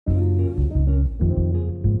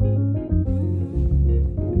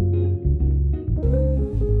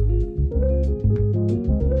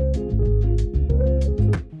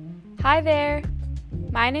Hi there!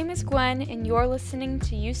 My name is Gwen, and you're listening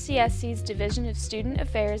to UCSC's Division of Student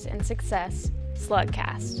Affairs and Success,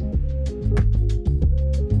 Slugcast.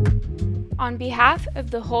 On behalf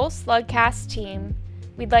of the whole Slugcast team,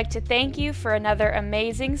 we'd like to thank you for another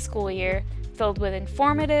amazing school year filled with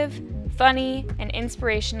informative, funny, and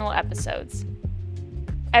inspirational episodes.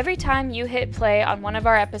 Every time you hit play on one of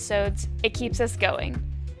our episodes, it keeps us going,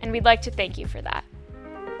 and we'd like to thank you for that.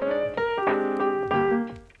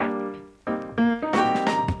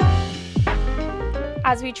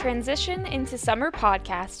 As we transition into summer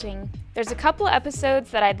podcasting, there's a couple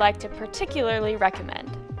episodes that I'd like to particularly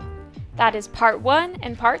recommend. That is part 1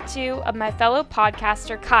 and part 2 of my fellow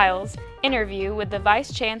podcaster Kyle's interview with the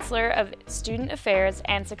Vice Chancellor of Student Affairs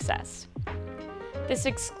and Success. This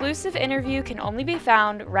exclusive interview can only be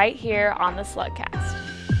found right here on the Slugcast.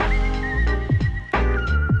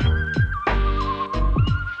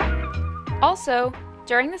 Also,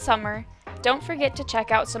 during the summer, don't forget to check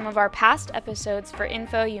out some of our past episodes for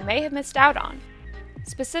info you may have missed out on.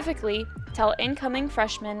 Specifically, tell incoming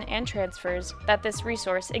freshmen and transfers that this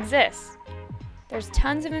resource exists. There's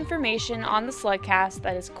tons of information on the Slugcast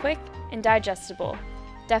that is quick and digestible.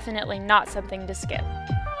 Definitely not something to skip.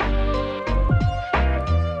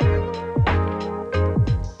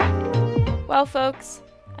 Well, folks,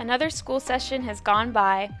 another school session has gone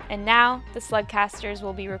by, and now the Slugcasters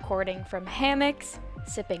will be recording from hammocks,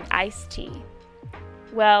 sipping iced tea.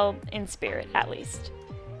 Well, in spirit, at least.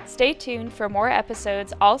 Stay tuned for more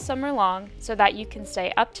episodes all summer long so that you can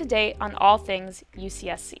stay up to date on all things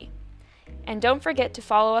UCSC. And don't forget to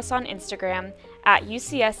follow us on Instagram at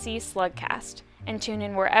UCSC Slugcast and tune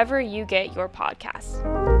in wherever you get your podcasts.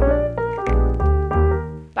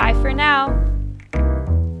 Bye for now!